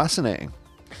today. Fascinating.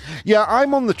 Yeah,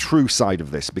 I'm on the true side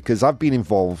of this because I've been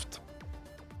involved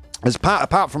as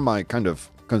apart from my kind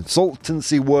of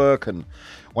consultancy work and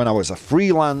when I was a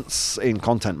freelance in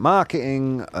content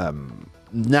marketing,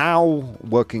 now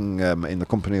working in the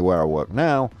company where I work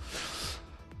now.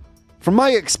 From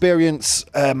my experience,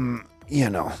 a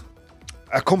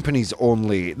company's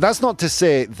only... That's not to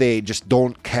say they just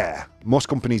don't care. Most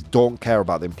companies don't care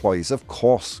about the employees. Of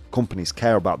course, companies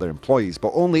care about their employees,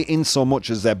 but only in so much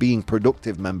as they're being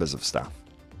productive members of staff.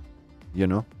 You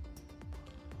know?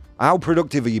 How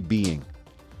productive are you being?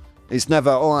 It's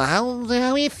never, how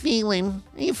are you feeling?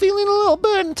 Are you feeling a little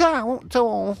burnt out at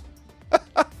all?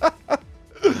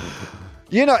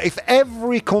 If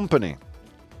every company,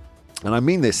 and I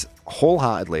mean this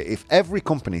wholeheartedly, if every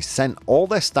company sent all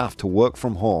their staff to work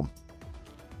from home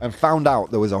and found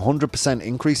out there was a 100%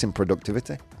 increase in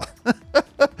productivity,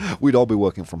 we'd all be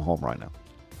working from home right now.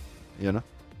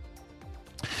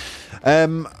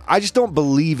 I just don't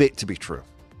believe it to be true.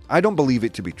 I don't believe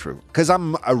it to be true because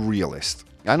I'm a realist.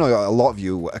 I know a lot of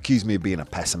you accuse me of being a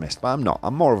pessimist, but I'm not.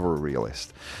 I'm more of a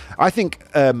realist. I think,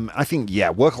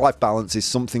 work-life balance is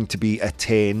something to be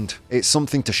attained. It's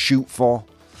something to shoot for.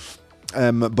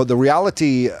 But the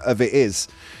reality of it is,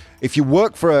 if you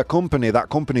work for a company, that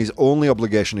company's only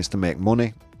obligation is to make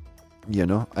money,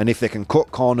 and if they can cut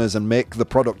corners and make the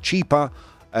product cheaper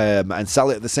and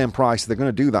sell it at the same price, they're going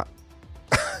to do that.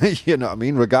 You know what I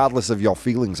mean? Regardless of your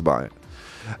feelings about it.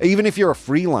 Even if you're a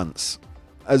freelance,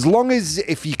 as long as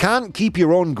if you can't keep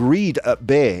your own greed at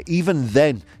bay, even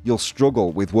then you'll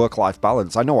struggle with work-life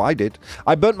balance. I know I did.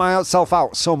 I burnt myself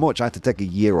out so much I had to take a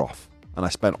year off and I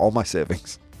spent all my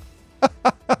savings.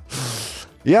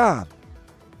 Yeah.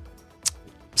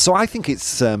 So I think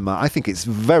it's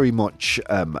very much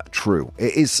true.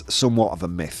 It is somewhat of a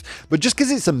myth. But just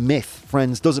because it's a myth,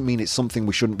 friends, doesn't mean it's something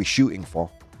we shouldn't be shooting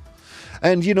for.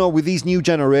 And, with these new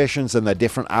generations and their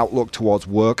different outlook towards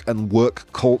work and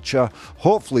work culture,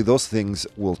 hopefully those things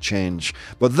will change.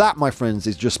 But that, my friends,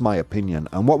 is just my opinion.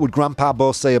 And what would Grandpa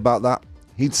Bo say about that?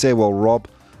 He'd say, well, Rob,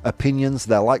 opinions,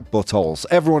 they're like buttholes.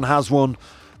 Everyone has one.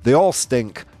 They all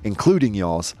stink, including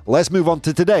yours. Let's move on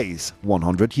to today's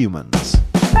 100 Humans.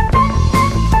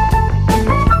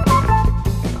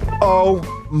 Oh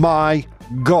my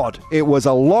God. It was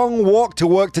a long walk to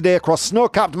work today across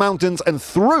snow-capped mountains and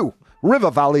through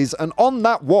river valleys, and on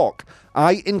that walk,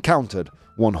 I encountered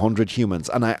 100 humans,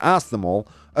 and I asked them all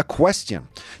a question.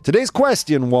 Today's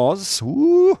question was...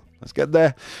 let's get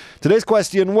there. Today's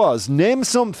question was, name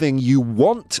something you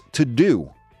want to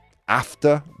do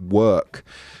after work.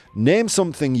 Name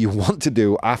something you want to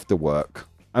do after work.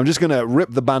 I'm just going to rip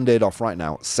the Band-Aid off right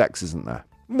now. Sex isn't there.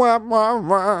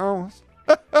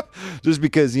 Just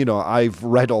because, I've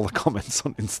read all the comments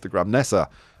on Instagram. Nessa,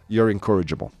 you're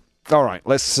incorrigible. All right,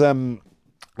 let's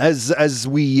as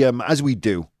we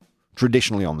do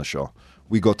traditionally on the show,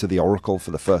 we go to the Oracle for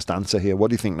the first answer here.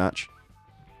 What do you think, Natch?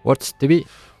 Watch TV.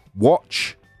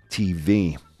 Watch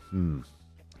TV.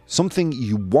 Something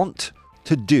you want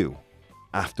to do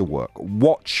after work.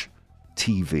 Watch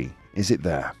TV. Is it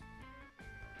there?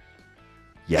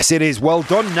 Yes, it is. Well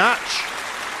done, Natch.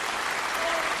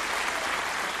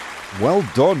 Well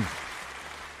done.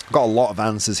 Got a lot of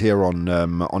answers here on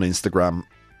Instagram.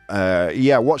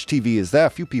 Watch TV is there. A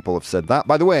few people have said that.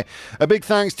 By the way, a big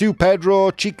thanks to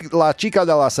Pedro, La Chica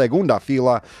de la Segunda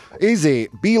Fila, Izzy,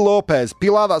 B. Lopez,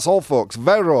 Pilar, that's all folks,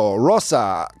 Vero,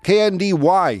 Rosa,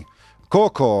 KNDY,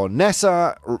 Coco,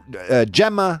 Nessa,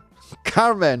 Gemma,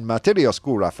 Carmen, Materia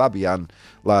Oscura, Fabian,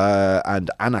 and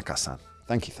Anaka-san.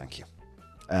 Thank you.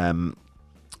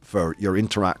 For your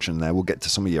interaction there. We'll get to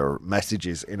some of your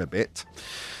messages in a bit.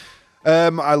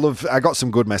 I got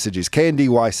some good messages.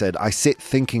 KNDY said, I sit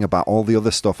thinking about all the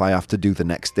other stuff I have to do the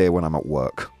next day when I'm at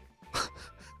work.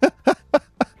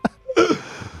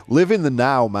 Live in the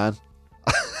now, man.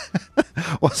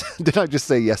 Did I just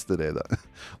say yesterday that?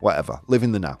 Whatever. Live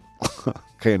in the now.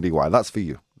 KNDY, that's for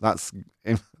you. That's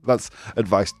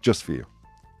advice just for you.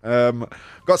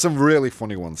 Got some really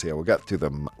funny ones here. We'll get to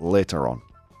them later on.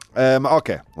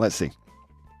 Okay, let's see.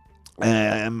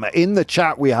 In the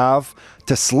chat we have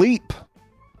to sleep.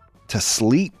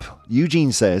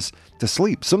 Eugene says to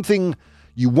sleep. Something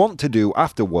you want to do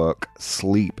after work.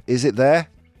 Sleep. Is it there?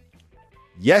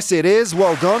 Yes, it is.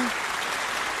 Well done.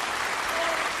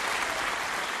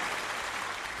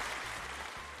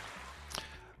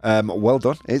 Well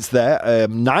done. It's there.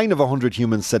 9 of 100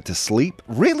 humans said to sleep.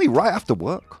 Really? Right after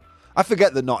work? I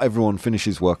forget that not everyone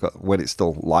finishes work when it's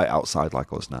still light outside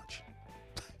like us, Natch.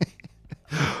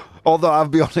 Although I'll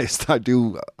be honest, I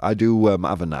do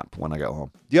have a nap when I get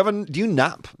home. Do you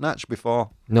nap, Natch, before?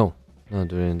 No,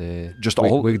 during the just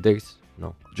weekdays.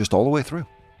 No, just all the way through.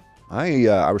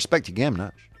 I respect your game,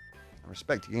 Natch. I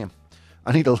respect your game.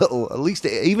 I need a little, at least,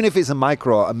 even if it's a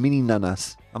mini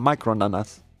nanas, a micro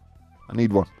nanas. I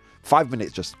need one. 5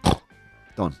 minutes, just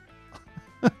done.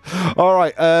 All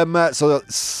right. So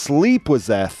sleep was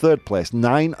there, third place,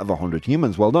 9 of 100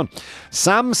 humans. Well done.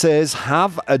 Sam says,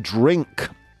 have a drink.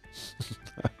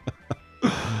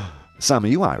 Sam, are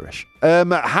you Irish?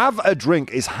 Have a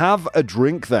drink. Is have a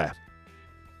drink there?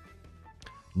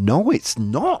 No, it's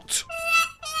not.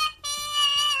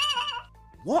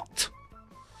 What?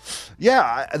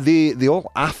 Yeah, the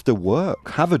all after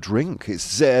work. Have a drink.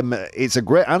 It's a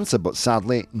great answer, but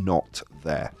sadly not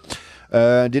there.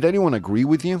 Did anyone agree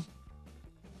with you?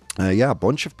 Yeah, a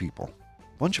bunch of people.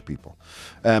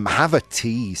 Have a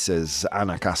tea, says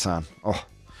Anna Kassan. Oh,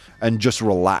 and just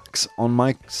relax on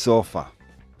my sofa.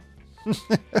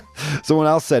 Someone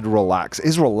else said relax.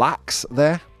 Is relax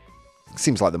there?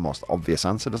 Seems like the most obvious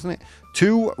answer, doesn't it?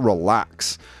 To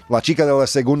relax. La chica de la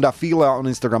segunda fila on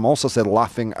Instagram also said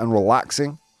laughing and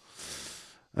relaxing.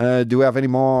 Do we have any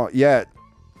more? Yeah.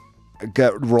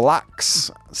 Relax,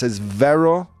 says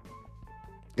Vero.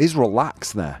 Is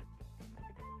relax there?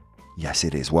 Yes,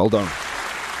 it is. Well done.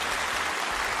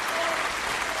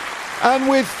 And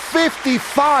with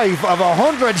 55 of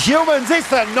 100 humans, it's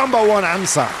the number one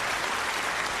answer.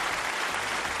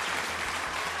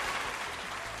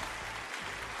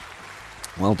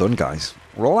 Well done, guys.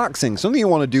 Relaxing. Something you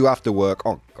want to do after work.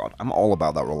 Oh, God. I'm all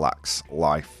about that relax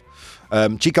life.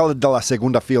 Chica de la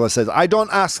Segunda Fila says, I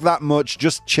don't ask that much.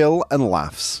 Just chill and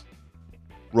laughs.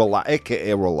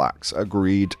 AKA relax.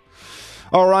 Agreed.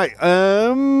 All right.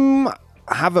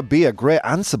 Have a beer. Great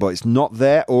answer, but it's not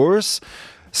there. Urs.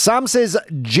 Sam says,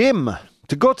 gym.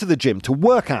 To go to the gym. To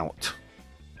work out.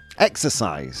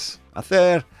 Exercise.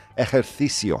 Hacer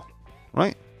ejercicio.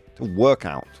 Right? To work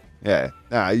out. Yeah.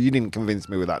 Nah, you didn't convince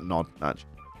me with that nod, Natch.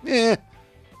 Yeah.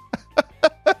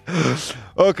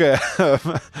 Okay.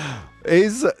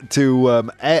 Is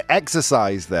to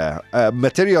exercise there.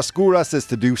 Materia Oscura says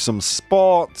to do some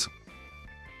sport.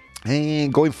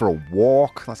 Going for a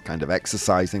walk. That's kind of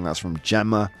exercising. That's from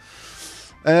Gemma.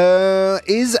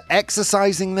 Is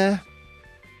exercising there?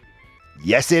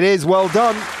 Yes, it is. Well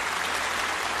done.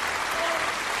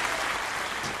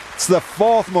 It's the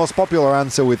fourth most popular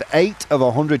answer with 8 of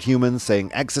 100 humans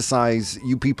saying exercise.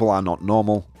 You people are not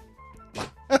normal.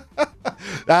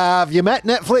 Have you met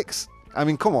Netflix? I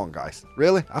mean, come on, guys.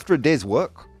 Really? After a day's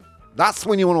work? That's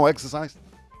when you want to exercise?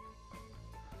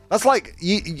 That's like,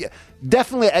 you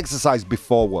definitely exercise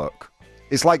before work.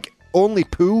 It's like only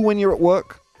poo when you're at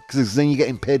work, because then you're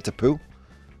getting paid to poo.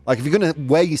 Like, if you're going to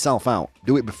wear yourself out,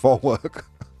 do it before work.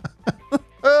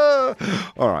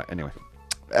 All right, anyway.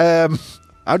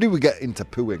 How do we get into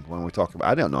pooing when we talk about...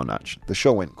 I don't know, Natch. The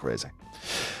show went crazy.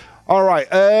 All right.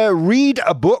 Read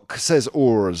a book, says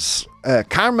Urs.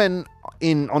 Carmen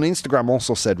on Instagram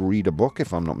also said read a book,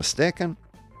 if I'm not mistaken.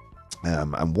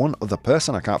 And one other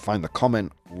person, I can't find the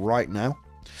comment right now.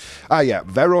 Yeah.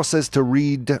 Vero says to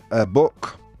read a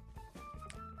book.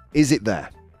 Is it there?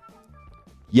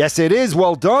 Yes, it is.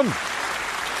 Well done.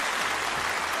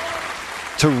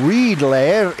 To read,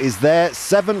 Lair, is their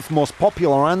 7th most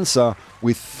popular answer,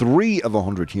 with 3 of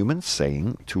 100 humans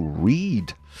saying to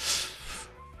read.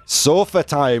 Sofa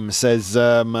time, says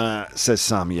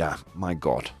Sam. Yeah, my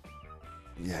God.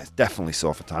 Yeah, it's definitely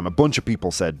sofa time. A bunch of people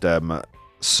said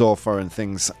sofa and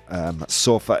things,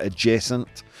 sofa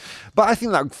adjacent. But I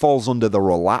think that falls under the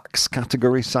relax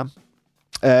category, Sam.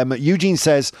 Eugene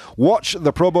says, watch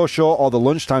the Probo show or the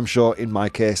lunchtime show, in my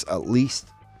case, at least.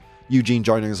 Eugene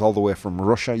joining us all the way from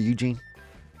Russia. Eugene,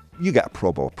 you get a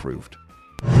Probo approved.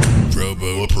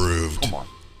 Probo approved.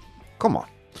 Come on.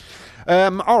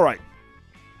 All right.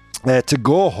 To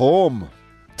go home.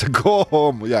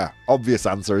 Yeah, obvious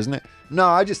answer, isn't it?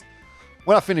 No,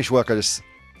 when I finish work, I just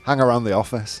hang around the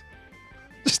office.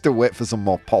 Just to wait for some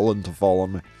more pollen to fall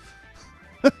on me.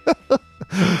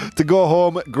 To go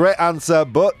home, great answer,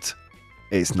 but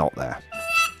it's not there.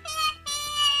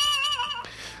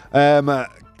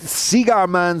 Cigar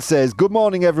Man says, good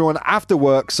morning, everyone. After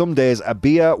work, some days a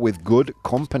beer with good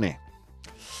company.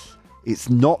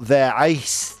 It's not there. I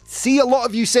see a lot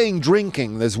of you saying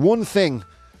drinking. There's one thing.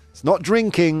 It's not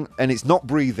drinking and it's not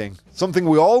breathing. Something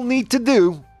we all need to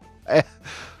do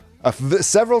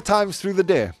several times through the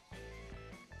day.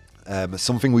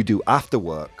 Something we do after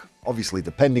work. Obviously,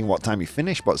 depending what time you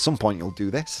finish, but at some point you'll do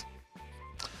this.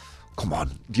 Come on.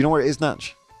 Do you know where it is,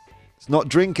 Natch? It's not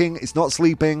drinking. It's not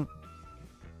sleeping.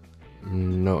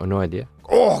 No idea.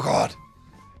 Oh, God.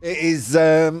 It is...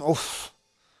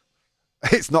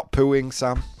 It's not pooing,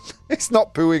 Sam. It's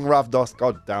not pooing, Ravdos.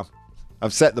 God damn.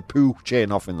 I've set the poo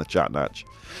chain off in the chat, Natch.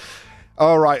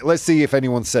 All right, let's see if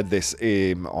anyone said this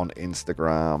on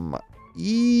Instagram.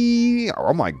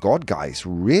 Oh my God, guys,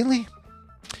 really?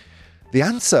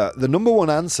 The number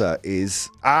one answer is...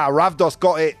 Ravdos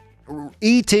got it.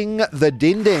 Eating the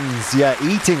dindins. Yeah,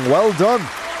 eating. Well done.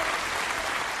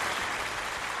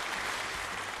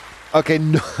 Okay,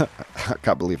 no, I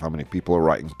can't believe how many people are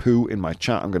writing poo in my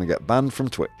chat. I'm going to get banned from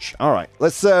Twitch. All right,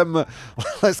 let's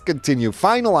continue.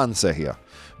 Final answer here.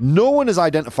 No one has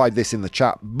identified this in the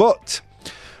chat, but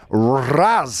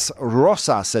Raz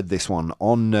Rosa said this one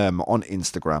on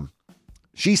Instagram.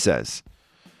 She says,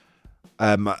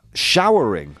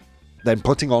 showering, then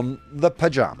putting on the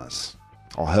pajamas.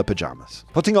 Or her pajamas.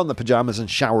 Putting on the pajamas and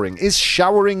showering. Is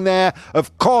showering there?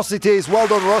 Of course it is. Well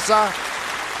done, Rosa.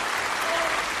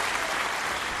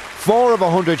 4 of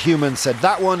 100 humans said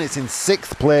that one. It's in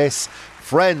 6th place.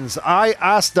 Friends, I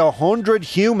asked 100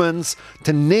 humans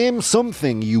to name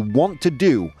something you want to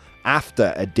do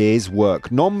after a day's work.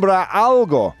 Nombra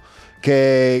algo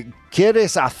que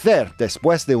quieres hacer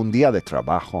después de un día de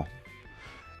trabajo.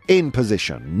 In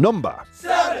position number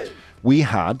 7, we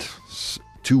had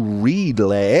to read,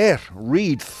 leer.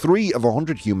 Read. 3 of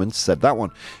 100 humans said that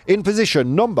one. In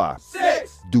position number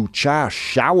 6, duchar,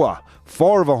 shower.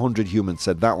 4 of 100 humans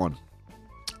said that one.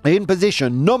 In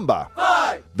position number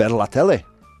 5, ver la tele.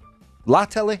 La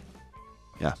tele?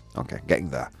 Yeah, okay, getting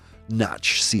there.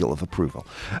 Natch, seal of approval.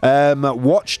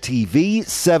 Watch TV.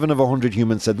 7 of 100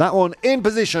 humans said that one. In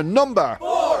position number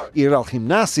 4, ir al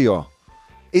gimnasio.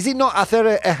 Is it not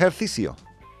hacer ejercicio?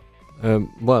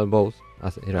 Well, both.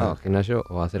 Ir al gimnasio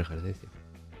o hacer ejercicio.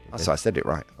 So I said it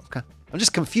right. Okay. I'm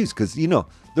just confused because,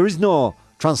 there is no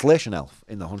translation elf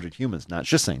in the 100 humans. Now,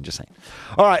 just saying.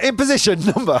 All right, in position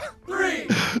number 3,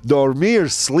 dormir,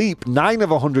 sleep. 9 of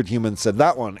 100 humans said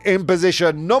that one. In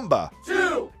position number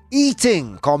 2,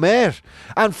 eating, comer.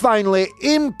 And finally,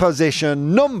 in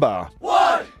position number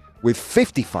 1, with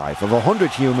 55 of 100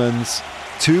 humans,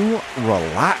 to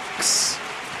relax.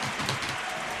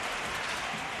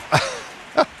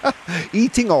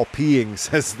 Eating or peeing,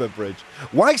 says the bridge.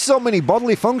 Why so many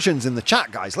bodily functions in the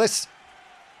chat, guys? Let's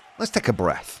take a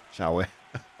breath, shall we?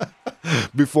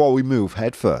 Before we move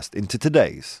headfirst into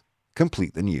today's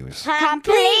Complete the News.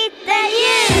 Complete the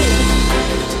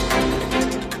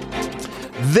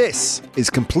news! This is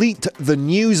Complete the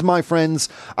News, my friends.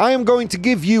 I am going to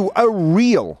give you a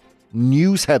real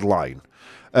news headline,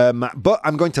 but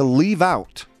I'm going to leave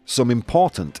out some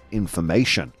important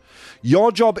information.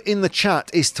 Your job in the chat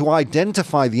is to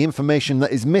identify the information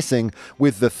that is missing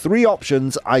with the 3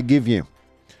 options I give you.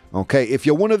 Okay, if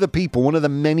you're one of the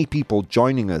many people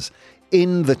joining us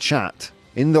in the chat,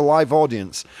 in the live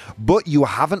audience, but you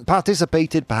haven't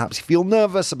participated, perhaps you feel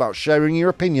nervous about sharing your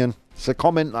opinion, it's a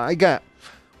comment that I get.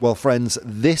 Well, friends,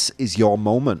 this is your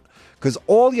moment, because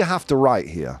all you have to write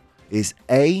here is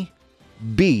A,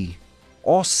 B,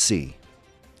 or C.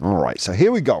 All right, so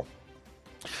here we go.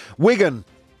 Wigan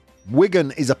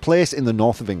is a place in the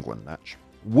north of England, Natch.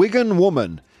 Wigan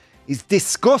woman is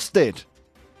disgusted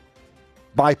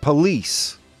by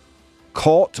police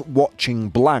caught watching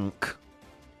blank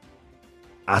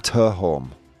at her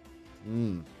home.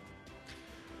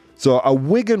 So a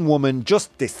Wigan woman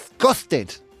just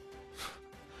disgusted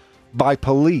by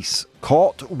police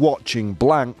caught watching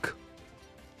blank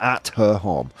at her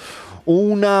home.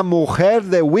 Una mujer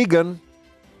de Wigan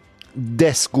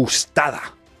disgustada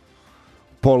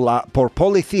por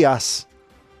policías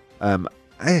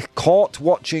caught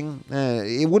watching,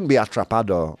 it wouldn't be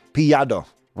atrapado, pillado,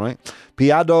 right?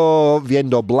 Pillado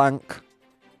viendo blank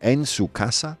en su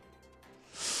casa.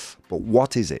 But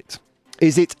what is it?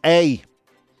 Is it A,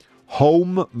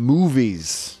 home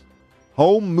movies?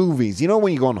 Home movies. You know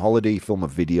when you go on holiday, you film a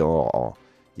video, or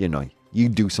you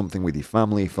do something with your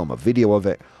family, film a video of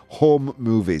it. Home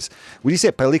movies. Would you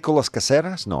say películas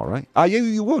caseras? No, right?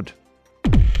 You would.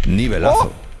 Nivelazo.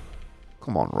 Oh!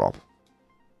 Come on, Rob.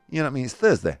 You know what I mean? It's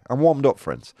Thursday. I'm warmed up,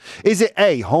 friends. Is it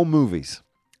A, home movies?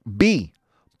 B,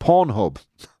 Pornhub?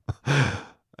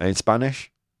 In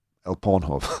Spanish, El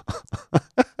Pornhub.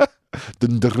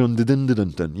 Dun, dun, dun, dun, dun,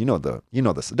 dun, dun. You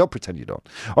know this. Don't pretend you don't.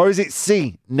 Or is it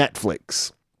C,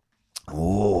 Netflix?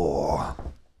 Oh.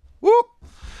 Whoop.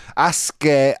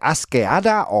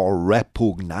 Asqueada or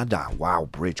repugnada? Wow,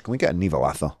 Bridge. Can we get a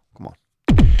nivelazo? Come on.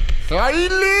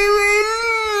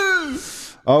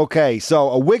 Okay, so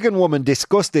a Wigan woman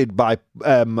disgusted by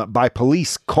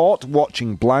police caught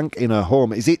watching blank in her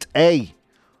home. Is it A,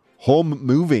 home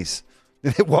movies?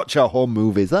 Did they watch our home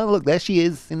movies? Oh, look, there she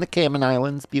is in the Cayman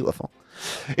Islands. Beautiful.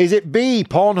 Is it B,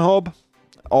 Pornhub?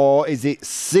 Or is it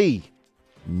C,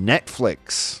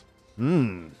 Netflix?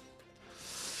 All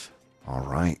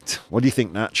right. What do you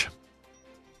think, Natch?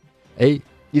 A.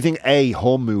 You think A,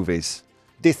 home movies.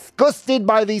 Disgusted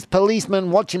by these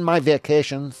policemen watching my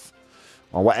vacations.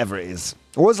 Or whatever it is.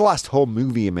 What was the last home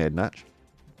movie you made, Natch?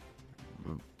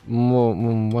 Well,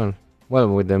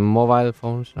 with the mobile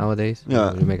phones nowadays,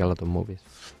 Yeah. we make a lot of movies.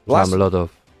 Last- A lot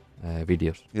of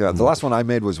videos. Yeah, the last one I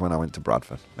made was when I went to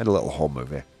Bradford. Made a little home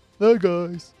movie. Hey,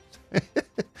 guys.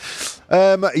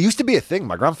 It used to be a thing.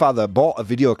 My grandfather bought a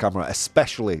video camera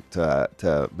especially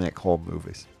to make home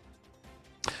movies.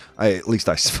 At least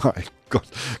I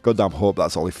goddamn hope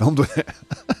that's all he filmed with it.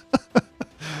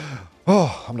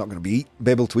 Oh, I'm not going to be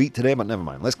able to eat today, but never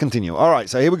mind. Let's continue. All right,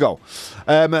 so here we go.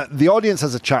 The audience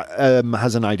has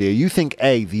has an idea. You think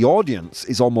A, the audience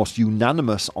is almost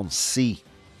unanimous on C.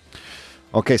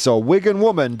 Okay, so Wigan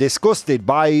woman disgusted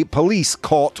by police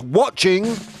caught watching.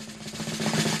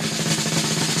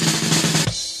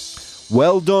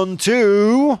 Well done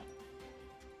to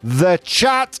the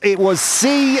chat. It was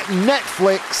C,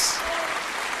 Netflix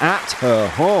at her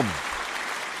home.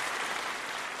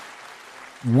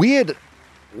 Weird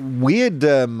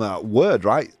word,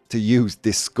 right? To use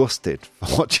disgusted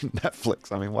for watching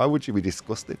Netflix. I mean, why would you be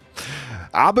disgusted?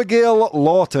 Abigail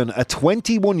Lawton, a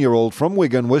 21-year-old from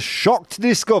Wigan, was shocked to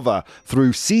discover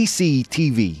through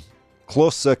CCTV,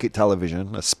 closed circuit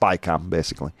television, a spy cam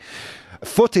basically,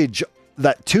 footage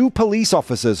that two police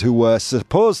officers who were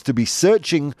supposed to be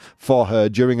searching for her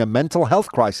during a mental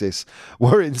health crisis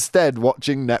were instead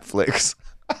watching Netflix.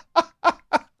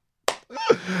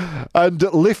 And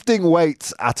lifting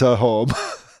weights at her home.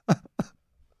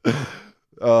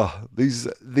 Oh, these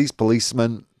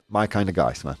policemen, my kind of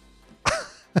guys, man.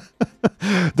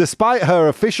 Despite her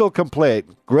official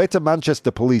complaint, Greater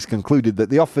Manchester Police concluded that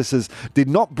the officers did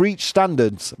not breach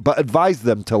standards, but advised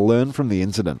them to learn from the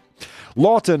incident.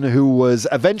 Lawton, who was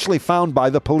eventually found by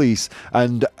the police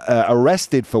and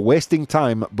arrested for wasting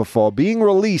time before being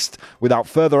released without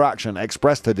further action,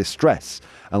 expressed her distress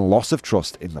and loss of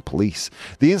trust in the police.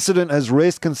 The incident has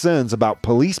raised concerns about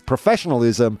police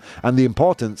professionalism and the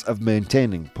importance of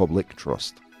maintaining public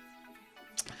trust.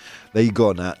 There you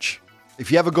go, Natch.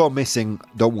 If you ever go missing,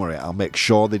 don't worry. I'll make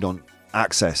sure they don't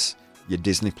access your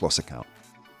Disney Plus account.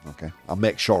 Okay? I'll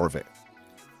make sure of it.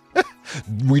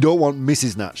 We don't want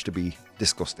Mrs. Natch to be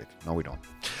disgusted. No, we don't.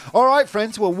 All right,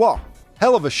 friends. Well, what?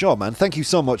 Hell of a show, man. Thank you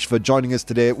so much for joining us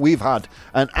today. We've had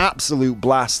an absolute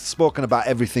blast, spoken about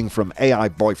everything from AI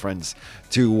boyfriends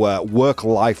to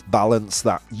work-life balance,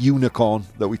 that unicorn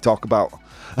that we talk about.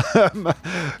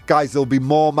 Guys, there'll be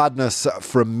more madness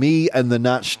from me and the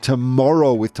Natch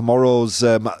tomorrow with tomorrow's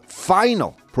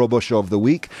final Probo show of the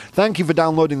week. Thank you for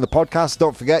downloading the podcast.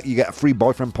 Don't forget, you get a free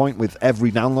boyfriend point with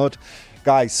every download.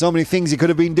 Guys, so many things you could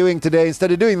have been doing today.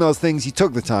 Instead of doing those things, you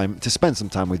took the time to spend some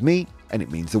time with me, and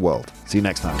it means the world. See you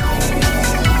next time.